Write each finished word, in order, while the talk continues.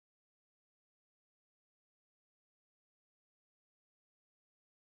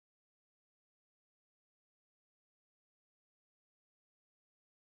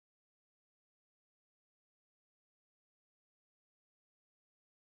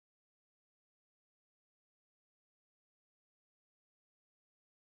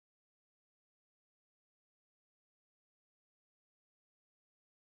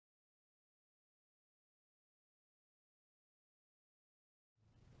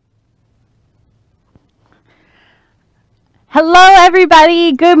Hello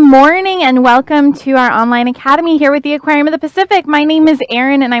everybody, good morning and welcome to our online academy here with the Aquarium of the Pacific. My name is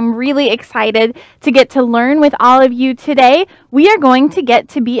Erin and I'm really excited to get to learn with all of you today. We are going to get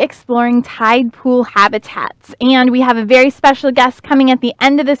to be exploring Tidepool Habitats, and we have a very special guest coming at the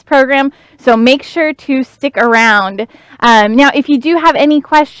end of this program, so make sure to stick around. Now if you do have any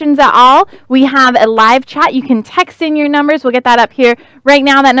questions at all, we have a live chat. You can text in your numbers. We'll get that up here right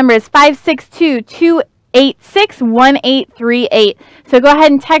now. That number is 562-286-1838. So go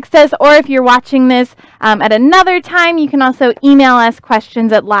ahead and text us, or if you're watching this at another time, you can also email us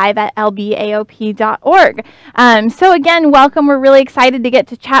questions at live@lbaop.org. So again, welcome. We're really excited to get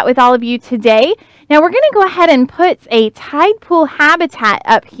to chat with all of you today. Now we're going to go ahead and put a tide pool habitat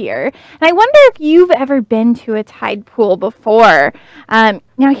up here. And I wonder if you've ever been to a tide pool before. Now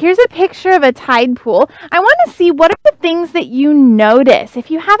here's a picture of a tide pool. I want to see what are the things that you notice.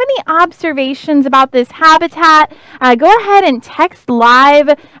 If you have any observations about this habitat, go ahead and text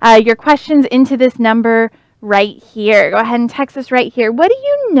live your questions into this number right here. Go ahead and text us right here. What do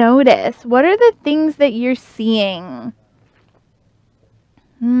you notice? What are the things that you're seeing?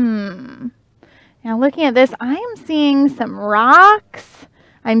 Now looking at this, I am seeing some rocks.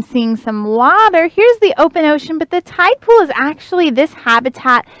 I'm seeing some water. Here's the open ocean, but the tide pool is actually this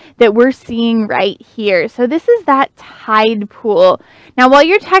habitat that we're seeing right here. So this is that tide pool. Now while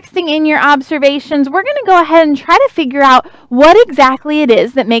you're texting in your observations, we're going to go ahead and try to figure out what exactly it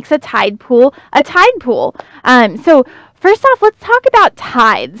is that makes a tide pool a tide pool. So first off, let's talk about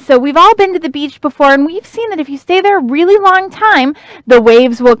tides. So we've all been to the beach before, and we've seen that if you stay there a really long time, the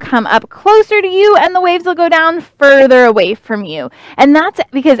waves will come up closer to you and the waves will go down further away from you. And that's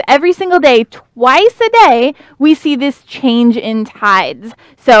because every single day, twice a day, we see this change in tides.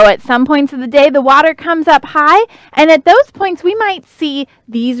 So at some points of the day, the water comes up high, and at those points, we might see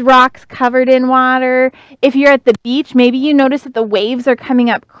these rocks covered in water. If you're at the beach, maybe you notice that the waves are coming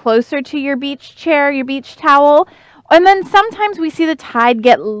up closer to your beach chair, your beach towel. And then sometimes we see the tide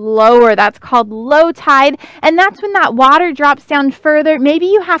get lower. That's called low tide. And that's when that water drops down further. Maybe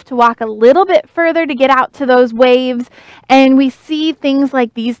you have to walk a little bit further to get out to those waves. And we see things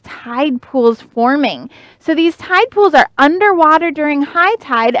like these tide pools forming. So these tide pools are underwater during high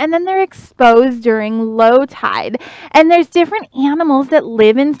tide, and then they're exposed during low tide. And there's different animals that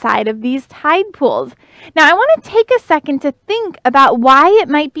live inside of these tide pools. Now, I want to take a second to think about why it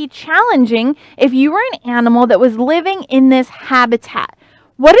might be challenging if you were an animal that was living in this habitat.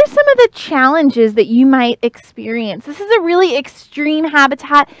 What are some of the challenges that you might experience? This is a really extreme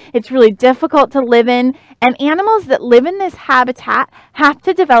habitat. It's really difficult to live in, and animals that live in this habitat have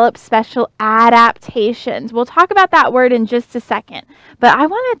to develop special adaptations. We'll talk about that word in just a second, but I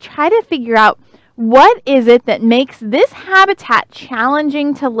want to try to figure out what is it that makes this habitat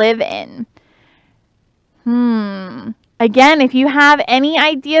challenging to live in. Again, if you have any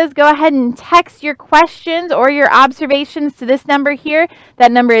ideas, go ahead and text your questions or your observations to this number here.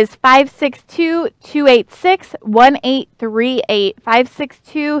 That number is 562-286-1838.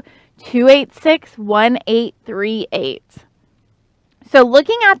 562-286-1838. So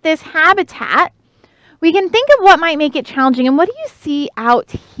looking at this habitat, we can think of what might make it challenging. And what do you see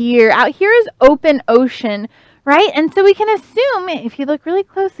out here? Out here is open ocean, right? And so we can assume, if you look really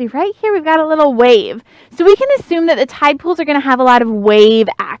closely, right here we've got a little wave. So we can assume that the tide pools are going to have a lot of wave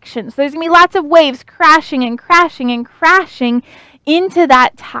action. So there's going to be lots of waves crashing and crashing and crashing into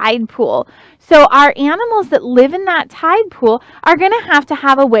that tide pool. So our animals that live in that tide pool are going to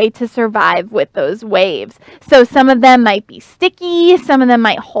have a way to survive with those waves. So some of them might be sticky, some of them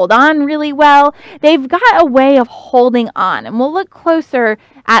might hold on really well. They've got a way of holding on, and we'll look closer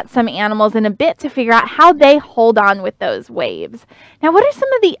at some animals in a bit to figure out how they hold on with those waves. Now, what are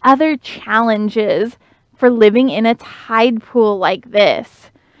some of the other challenges for living in a tide pool like this?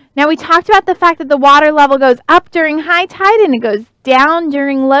 Now, we talked about the fact that the water level goes up during high tide and it goes down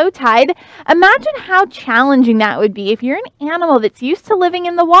during low tide. Imagine how challenging that would be if you're an animal that's used to living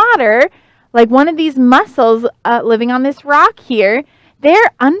in the water, like one of these mussels living on this rock here.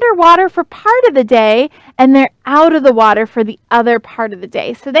 They're underwater for part of the day and they're out of the water for the other part of the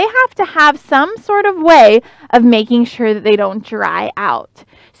day. So they have to have some sort of way of making sure that they don't dry out.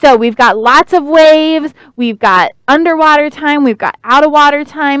 So we've got lots of waves, we've got underwater time, we've got out of water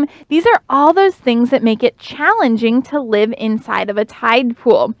time. These are all those things that make it challenging to live inside of a tide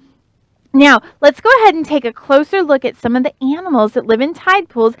pool. Now, let's go ahead and take a closer look at some of the animals that live in tide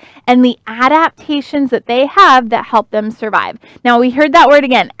pools and the adaptations that they have that help them survive. Now, we heard that word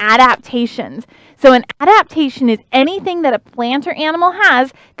again, adaptations. So an adaptation is anything that a plant or animal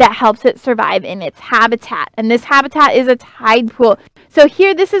has that helps it survive in its habitat. And this habitat is a tide pool. So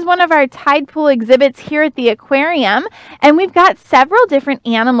here, this is one of our tide pool exhibits here at the aquarium, and we've got several different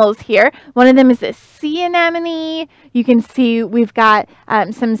animals here. One of them is a sea anemone. You can see we've got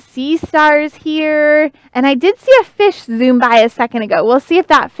some sea stars here, and I did see a fish zoom by a second ago. We'll see if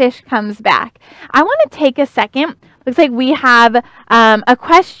that fish comes back. I want to take a second. Looks like we have a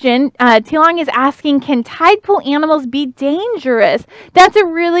question. Tilong is asking, can tide pool animals be dangerous? That's a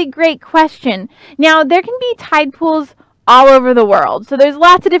really great question. Now, there can be tide pools all over the world. So there's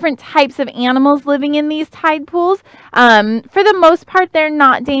lots of different types of animals living in these tide pools. For the most part, they're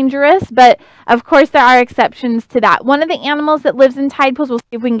not dangerous, but of course there are exceptions to that. One of the animals that lives in tide pools, we'll see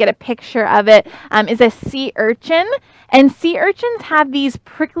if we can get a picture of it, is a sea urchin. And sea urchins have these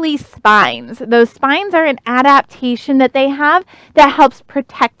prickly spines. Those spines are an adaptation that they have that helps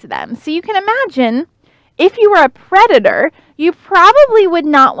protect them. So you can imagine, if you were a predator, you probably would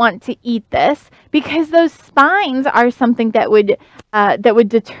not want to eat this because those spines are something that would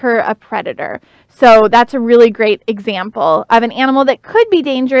deter a predator. So that's a really great example of an animal that could be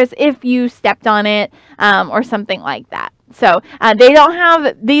dangerous if you stepped on it or something like that. So they don't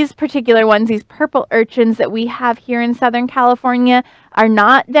have these particular ones. These purple urchins that we have here in Southern California are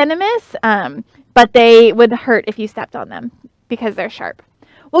not venomous, but they would hurt if you stepped on them because they're sharp.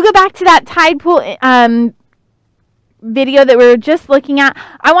 We'll go back to that tide pool video that we were just looking at.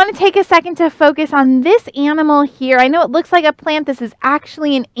 I want to take a second to focus on this animal here. I know it looks like a plant. This is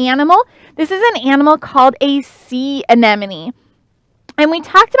actually an animal. This is an animal called a sea anemone. And we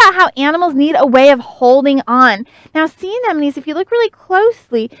talked about how animals need a way of holding on. Now, sea anemones, if you look really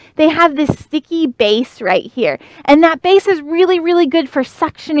closely, they have this sticky base right here. And that base is really, really good for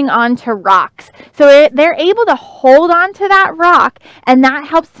suctioning onto rocks. So they're able to hold on to that rock, and that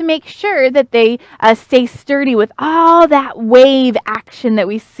helps to make sure that they stay sturdy with all that wave action that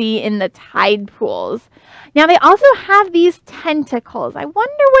we see in the tide pools. Now, they also have these tentacles. I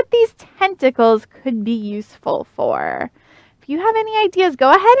wonder what these tentacles could be useful for. If you have any ideas,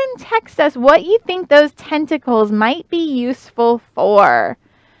 go ahead and text us what you think those tentacles might be useful for.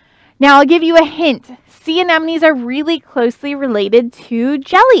 Now, I'll give you a hint. Sea anemones are really closely related to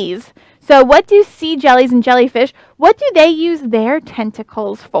jellies. So what do sea jellies and jellyfish, what do they use their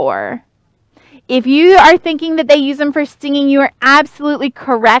tentacles for? If you are thinking that they use them for stinging, you are absolutely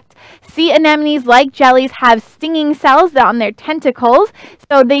correct. Sea anemones, like jellies, have stinging cells on their tentacles.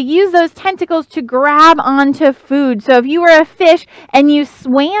 So they use those tentacles to grab onto food. So if you were a fish and you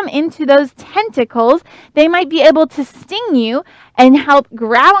swam into those tentacles, they might be able to sting you and help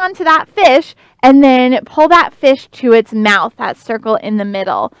grab onto that fish and then pull that fish to its mouth, that circle in the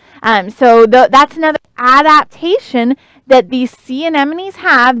middle. So that's another adaptation that these sea anemones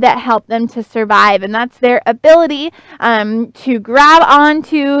have that help them to survive, and that's their ability to grab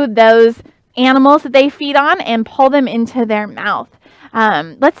onto those animals that they feed on and pull them into their mouth.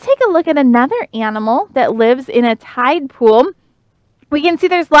 Let's take a look at another animal that lives in a tide pool. We can see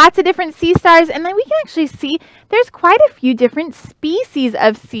there's lots of different sea stars, and then we can actually see there's quite a few different species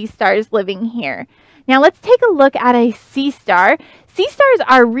of sea stars living here. Now let's take a look at a sea star. Sea stars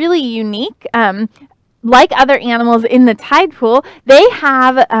are really unique. Like other animals in the tide pool, they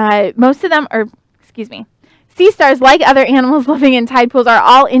have, sea stars, like other animals living in tide pools, are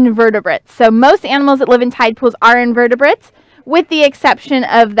all invertebrates. So most animals that live in tide pools are invertebrates, with the exception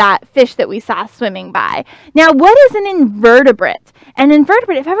of that fish that we saw swimming by. Now, what is an invertebrate? An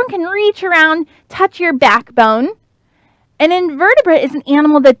invertebrate, if everyone can reach around, touch your backbone. An invertebrate is an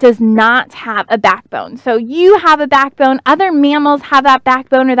animal that does not have a backbone. So you have a backbone. Other mammals have that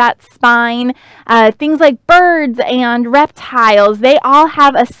backbone or that spine. Things like birds and reptiles, they all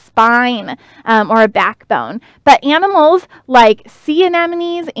have a spine or a backbone. But animals like sea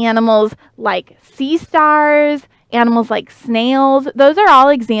anemones, animals like sea stars, animals like snails, those are all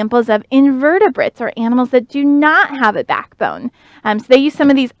examples of invertebrates, or animals that do not have a backbone. So they use some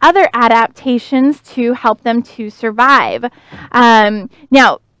of these other adaptations to help them to survive.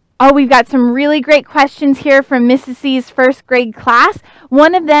 We've got some really great questions here from Mrs. C's first grade class.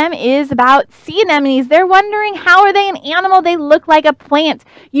 One of them is about sea anemones. They're wondering, how are they an animal? They look like a plant.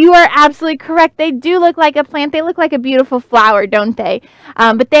 You are absolutely correct. They do look like a plant. They look like a beautiful flower, don't they?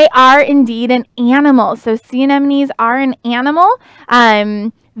 But they are indeed an animal. So sea anemones are an animal.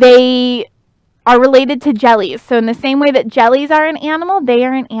 They are related to jellies. So in the same way that jellies are an animal, they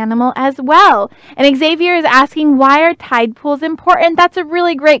are an animal as well. And Xavier is asking, why are tide pools important? That's a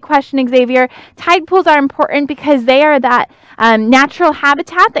really great question, Xavier. Tide pools are important because they are that natural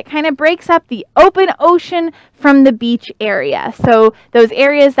habitat that kind of breaks up the open ocean from the beach area. So those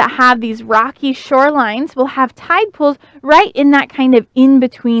areas that have these rocky shorelines will have tide pools right in that kind of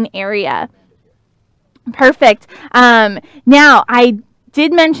in-between area. Perfect. Now, I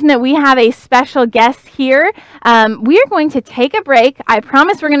did mention that we have a special guest here. We are going to take a break. I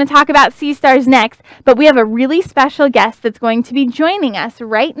promise we're going to talk about sea stars next, but we have a really special guest that's going to be joining us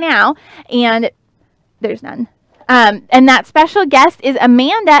right now, and there's none. And that special guest is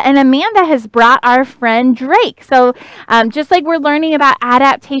Amanda, and Amanda has brought our friend Drake. So just like we're learning about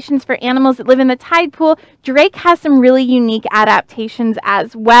adaptations for animals that live in the tide pool, Drake has some really unique adaptations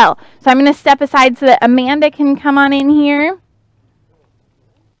as well. So I'm going to step aside so that Amanda can come on in here.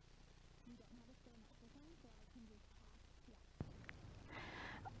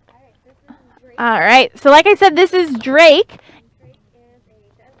 All right, so like I said, this is Drake.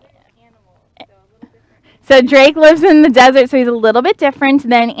 So Drake lives in the desert, so he's a little bit different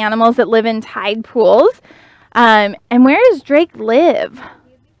than animals that live in tide pools. And where does Drake live?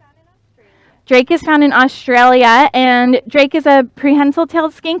 Drake is found in Australia, and Drake is a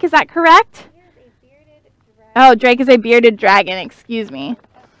prehensile-tailed skink, is that correct? Oh, Drake is a bearded dragon, excuse me.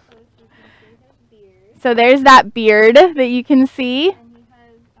 So there's that beard that you can see.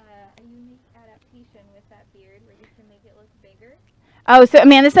 Oh, so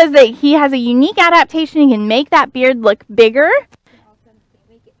Amanda says that he has a unique adaptation. He can make that beard look bigger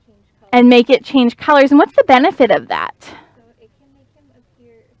and make it change colors. And what's the benefit of that? So it can make him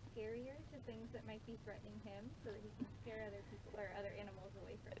appear scarier to things that might be threatening him, so that he can scare other people or other animals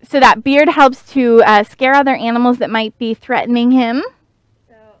away from him. So that beard helps to scare other animals that might be threatening him.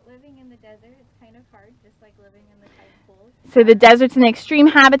 So living in the desert is kind of hard, just like living in the tide pools. So the desert's an extreme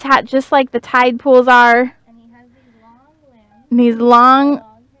habitat, just like the tide pools are. These long, so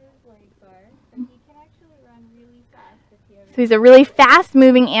he's a really fast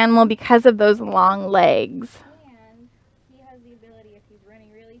moving animal because of those long legs. And he has the ability, if he's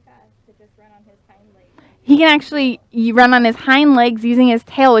running really fast, to just run on his hind legs. He can actually run on his hind legs using his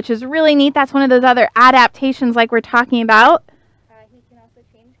tail, which is really neat. That's one of those other adaptations like we're talking about. He can also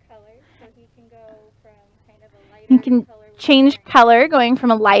change color, so he can go from kind of a lighter He can change color, going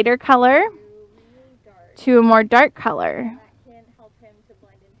from a lighter color to a more dark color.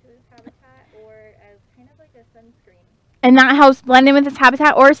 And that helps blend in with his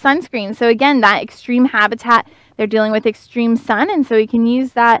habitat or sunscreen. So again, that extreme habitat, they're dealing with extreme sun, and so we can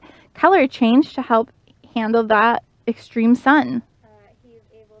use that color change to help handle that extreme sun. He's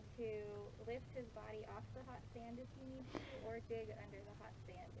able to lift his body off the hot sand if he needs to, or dig under the hot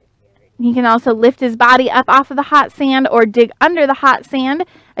sand if he already He can also lift his body up off of the hot sand or dig under the hot sand,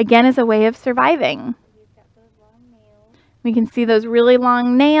 again, as a way of surviving. He's got those long nails. We can see those really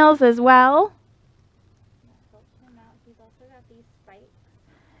long nails as well.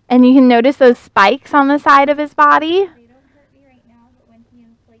 And you can notice those spikes on the side of his body. They don't hurt me right now, but when he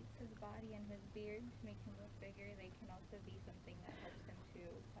inflates his body and his beard to make him look bigger, they can also be something that helps him to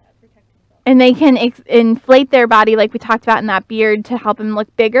protect himself. And they can inflate their body, like we talked about in that beard, to help him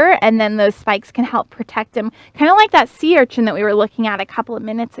look bigger, and then those spikes can help protect him. Kind of like that sea urchin that we were looking at a couple of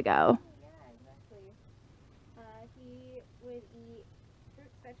minutes ago. Yeah, exactly. He would eat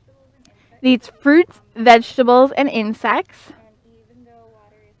fruits, vegetables, and insects. He eats fruits, vegetables, and insects.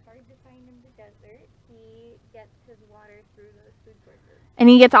 And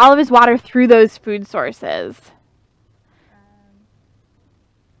he gets all of his water through those food sources.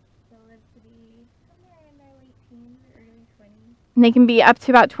 And they can be up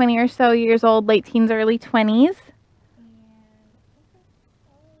to about 20 or so years old, late teens, early 20s.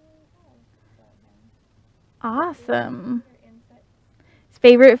 Awesome. His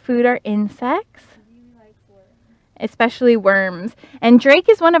favorite food are insects, especially worms. And Drake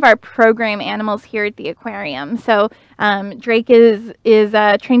is one of our program animals here at the aquarium. So Drake is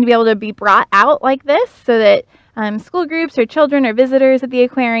trained to be able to be brought out like this so that school groups or children or visitors at the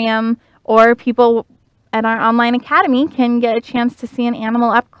aquarium or people at our online academy can get a chance to see an animal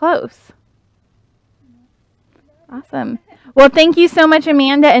up close. Awesome. Well, thank you so much,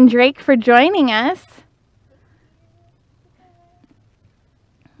 Amanda and Drake, for joining us.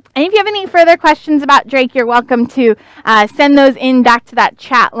 And if you have any further questions about Drake, you're welcome to send those in back to that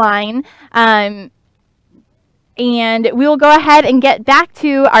chat line. And we will go ahead and get back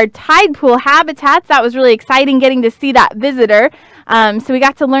to our Tidepool Habitats. That was really exciting getting to see that visitor. So we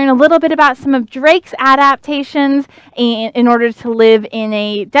got to learn a little bit about some of Drake's adaptations in order to live in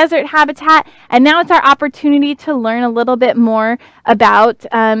a desert habitat. And now it's our opportunity to learn a little bit more about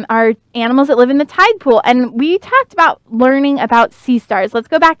our animals that live in the tide pool. And we talked about learning about sea stars. Let's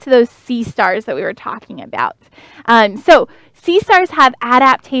go back to those sea stars that we were talking about. So sea stars have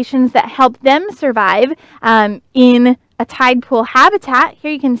adaptations that help them survive in a tide pool habitat.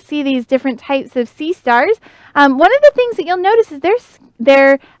 Here you can see these different types of sea stars. One of the things that you'll notice is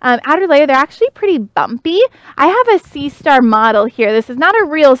their outer layer, they're actually pretty bumpy. I have a sea star model here. This is not a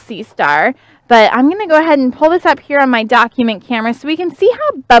real sea star, but I'm going to go ahead and pull this up here on my document camera so we can see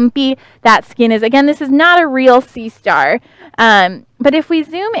how bumpy that skin is. Again, this is not a real sea star. But if we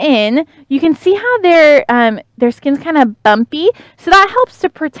zoom in, you can see how their skin's kind of bumpy. So that helps to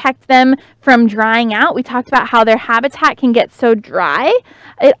protect them from drying out. We talked about how their habitat can get so dry.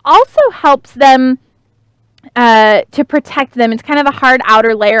 It also helps them to protect them. It's kind of a hard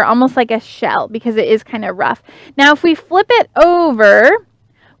outer layer, almost like a shell, because it is kind of rough. Now, if we flip it over,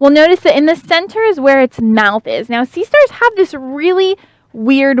 we'll notice that in the center is where its mouth is. Now, sea stars have this really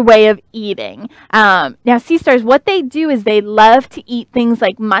weird way of eating. Now, sea stars, what they do is they love to eat things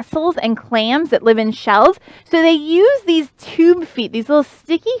like mussels and clams that live in shells. So they use these tube feet, these little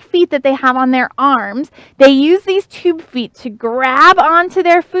sticky feet that they have on their arms. They use these tube feet to grab onto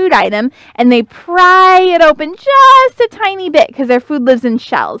their food item, and they pry it open just a tiny bit because their food lives in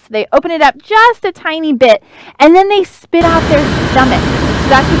shells. So they open it up just a tiny bit, and then they spit out their stomach. So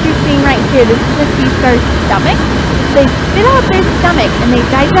that's what you're seeing right here. This is a sea star's stomach. They spit out their stomach and they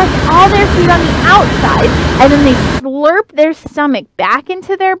digest all their food on the outside, and then they slurp their stomach back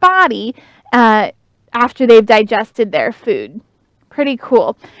into their body after they've digested their food. Pretty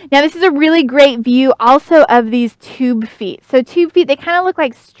cool. Now, this is a really great view also of these tube feet. So tube feet, they kind of look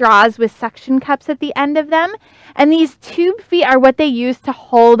like straws with suction cups at the end of them. And these tube feet are what they use to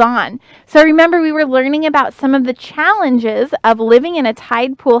hold on. So remember, we were learning about some of the challenges of living in a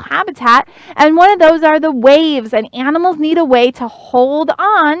tide pool habitat. And one of those are the waves. And animals need a way to hold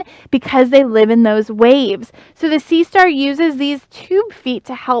on because they live in those waves. So the sea star uses these tube feet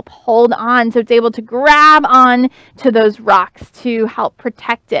to help hold on. So it's able to grab on to those rocks to help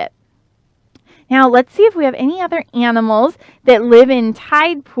protect it. Now, let's see if we have any other animals that live in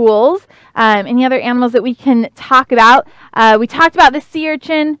tide pools, any other animals that we can talk about. We talked about the sea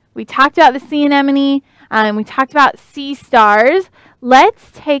urchin, we talked about the sea anemone, we talked about sea stars. Let's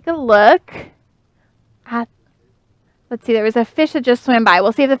take a look at, let's see, there was a fish that just swam by.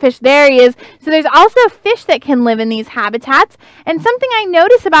 We'll see if the fish, there he is. So there's also fish that can live in these habitats. And something I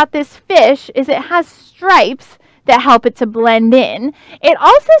notice about this fish is it has stripes that help it to blend in. It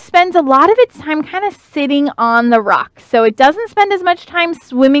also spends a lot of its time kind of sitting on the rocks. So it doesn't spend as much time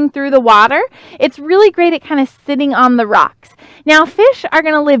swimming through the water. It's really great at kind of sitting on the rocks. Now, fish are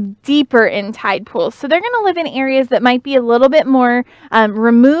going to live deeper in tide pools. So they're going to live in areas that might be a little bit more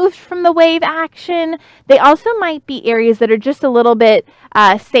removed from the wave action. They also might be areas that are just a little bit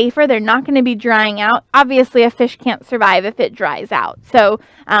safer. They're not going to be drying out. Obviously, a fish can't survive if it dries out. So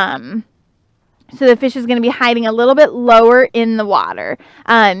the fish is going to be hiding a little bit lower in the water.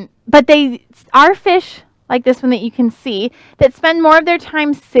 But they are fish like this one that you can see that spend more of their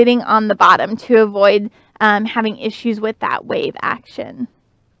time sitting on the bottom to avoid having issues with that wave action.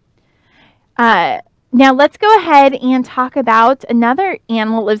 Now let's go ahead and talk about another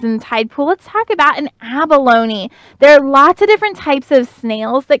animal that lives in the tide pool. Let's talk about an abalone. There are lots of different types of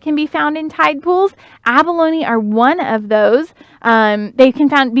snails that can be found in tide pools. Abalone are one of those. They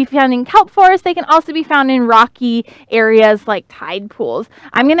can be found in kelp forests. They can also be found in rocky areas like tide pools.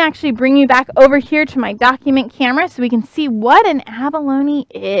 I'm going to actually bring you back over here to my document camera so we can see what an abalone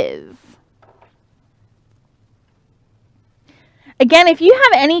is. Again, if you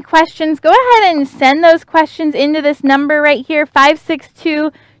have any questions, go ahead and send those questions into this number right here,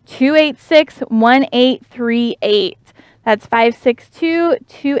 562-286-1838. That's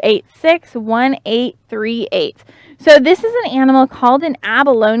 562-286-1838. So this is an animal called an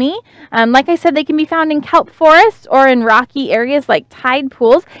abalone. Like I said, they can be found in kelp forests or in rocky areas like tide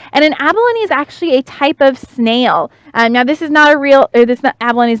pools. And an abalone is actually a type of snail. Now this is not a real, or this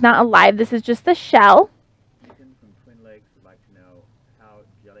abalone is not alive. This is just the shell.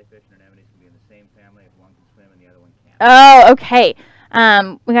 Oh, okay.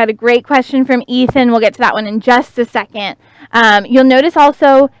 We got a great question from Ethan. We'll get to that one in just a second. You'll notice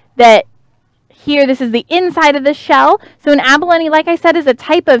also that here, this is the inside of the shell. So an abalone, like I said, is a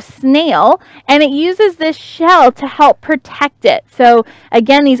type of snail, and it uses this shell to help protect it. So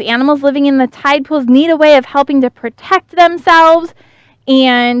again, these animals living in the tide pools need a way of helping to protect themselves.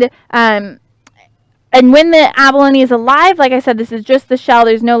 And And when the abalone is alive, like I said, this is just the shell.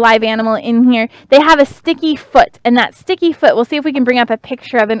 There's no live animal in here. They have a sticky foot. And that sticky foot, we'll see if we can bring up a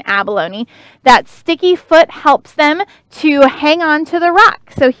picture of an abalone. That sticky foot helps them to hang on to the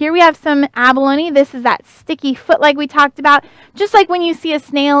rock. So here we have some abalone. This is that sticky foot like we talked about. Just like when you see a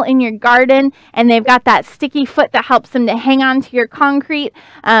snail in your garden and they've got that sticky foot that helps them to hang on to your concrete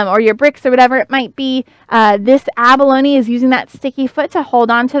or your bricks or whatever it might be. This abalone is using that sticky foot to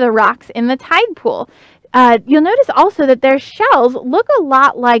hold on to the rocks in the tide pool. You'll notice also that their shells look a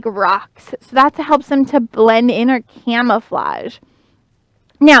lot like rocks. So that helps them to blend in or camouflage.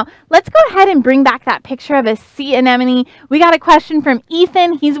 Now, let's go ahead and bring back that picture of a sea anemone. We got a question from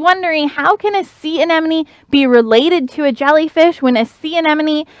Ethan. He's wondering, how can a sea anemone be related to a jellyfish when a sea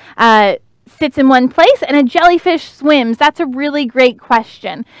anemone sits in one place and a jellyfish swims? That's a really great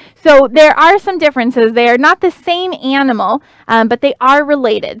question. So there are some differences. They are not the same animal, but they are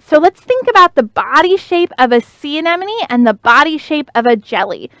related. So let's think about the body shape of a sea anemone and the body shape of a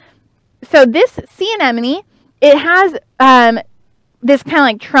jelly. So this sea anemone, it has this kind of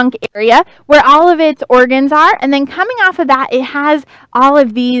like trunk area where all of its organs are, and then coming off of that, it has all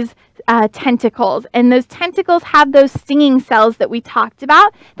of these tentacles, and those tentacles have those stinging cells that we talked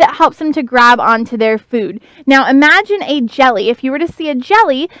about that helps them to grab onto their food. Now imagine a jelly. If you were to see a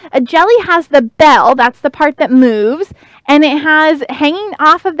jelly has the bell, that's the part that moves, and it has, hanging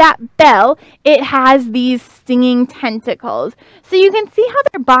off of that bell, it has these stinging tentacles. So you can see how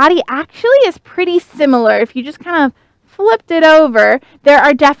their body actually is pretty similar. If you just kind of flipped it over, there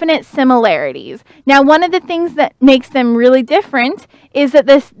are definite similarities. Now, one of the things that makes them really different is that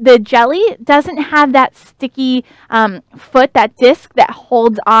the jelly doesn't have that sticky foot, that disc that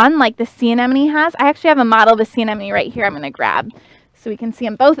holds on like the sea anemone has. I actually have a model of a sea anemone right here I'm going to grab so we can see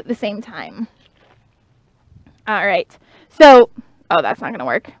them both at the same time. All right. So, oh, that's not going to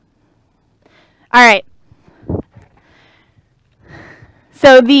work. All right.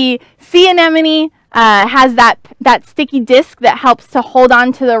 So the sea anemone has that sticky disc that helps to hold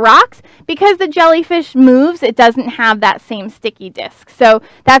on to the rocks. Because the jellyfish moves, it doesn't have that same sticky disc. So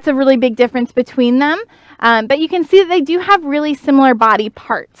that's a really big difference between them. But you can see that they do have really similar body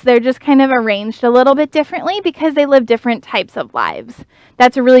parts. They're just kind of arranged a little bit differently because they live different types of lives.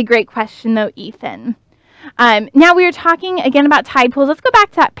 That's a really great question though, Ethan. Now we were talking again about tide pools. Let's go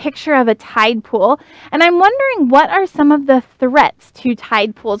back to that picture of a tide pool. And I'm wondering, what are some of the threats to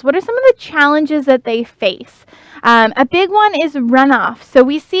tide pools? What are some of the challenges that they face? A big one is runoff. So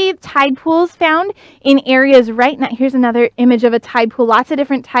we see tide pools found in areas right now. Here's another image of a tide pool. Lots of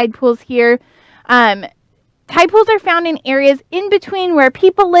different tide pools here. Tide pools are found in areas in between where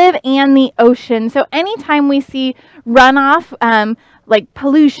people live and the ocean. So anytime we see runoff, like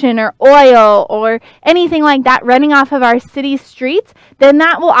pollution or oil or anything like that running off of our city streets, then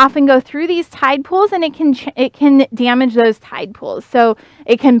that will often go through these tide pools, and it can damage those tide pools. So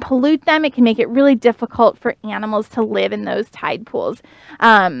it can pollute them. It can make it really difficult for animals to live in those tide pools.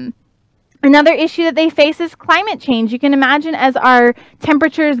 Another issue that they face is climate change. You can imagine as our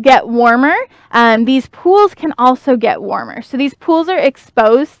temperatures get warmer, these pools can also get warmer. So these pools are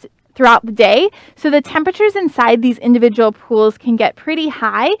exposed throughout the day. So the temperatures inside these individual pools can get pretty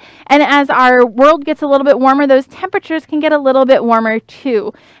high. And as our world gets a little bit warmer, those temperatures can get a little bit warmer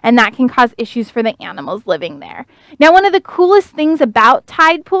too. And that can cause issues for the animals living there. Now, one of the coolest things about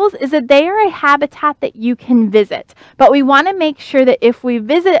tide pools is that they are a habitat that you can visit. But we want to make sure that if we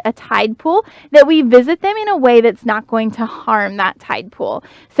visit a tide pool, that we visit them in a way that's not going to harm that tide pool.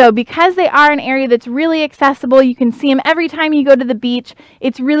 So because they are an area that's really accessible, you can see them every time you go to the beach,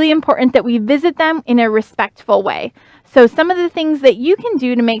 it's really important that we visit them in a respectful way. So some of the things that you can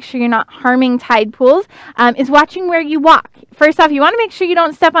do to make sure you're not harming tide pools is watching where you walk. First off, you want to make sure you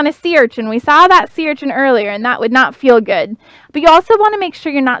don't step on a sea urchin. We saw that sea urchin earlier, and that would not feel good. But you also want to make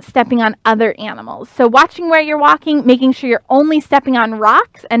sure you're not stepping on other animals. So watching where you're walking, making sure you're only stepping on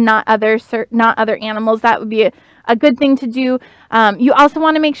rocks and not other animals. That would be a good thing to do. You also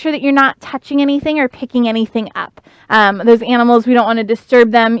want to make sure that you're not touching anything or picking anything up. Those animals, we don't want to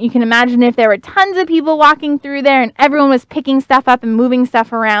disturb them. You can imagine if there were tons of people walking through there and everyone was picking stuff up and moving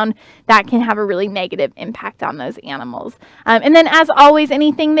stuff around, that can have a really negative impact on those animals. And then as always,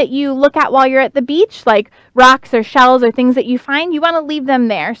 anything that you look at while you're at the beach, like rocks or shells or things that you find, you want to leave them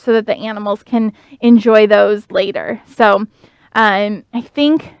there so that the animals can enjoy those later. So I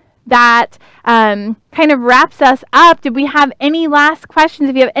think that kind of wraps us up. Did we have any last questions?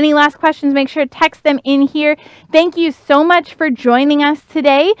 If you have any last questions, make sure to text them in here. Thank you so much for joining us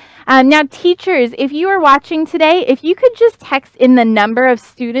today. Now, teachers, if you are watching today, if you could just text in the number of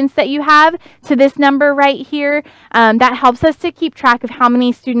students that you have to this number right here, that helps us to keep track of how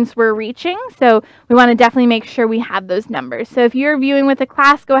many students we're reaching. So we want to definitely make sure we have those numbers. So if you're viewing with a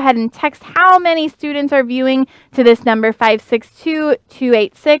class, go ahead and text how many students are viewing to this number,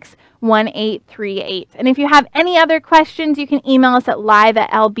 562-286-1838. And if you have any other questions, you can email us at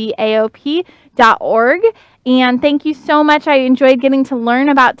live@lbaop.org. And thank you so much. I enjoyed getting to learn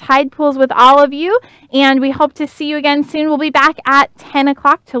about tide pools with all of you. And we hope to see you again soon. We'll be back at 10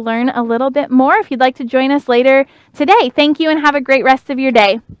 o'clock to learn a little bit more if you'd like to join us later today. Thank you and have a great rest of your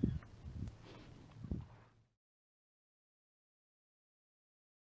day.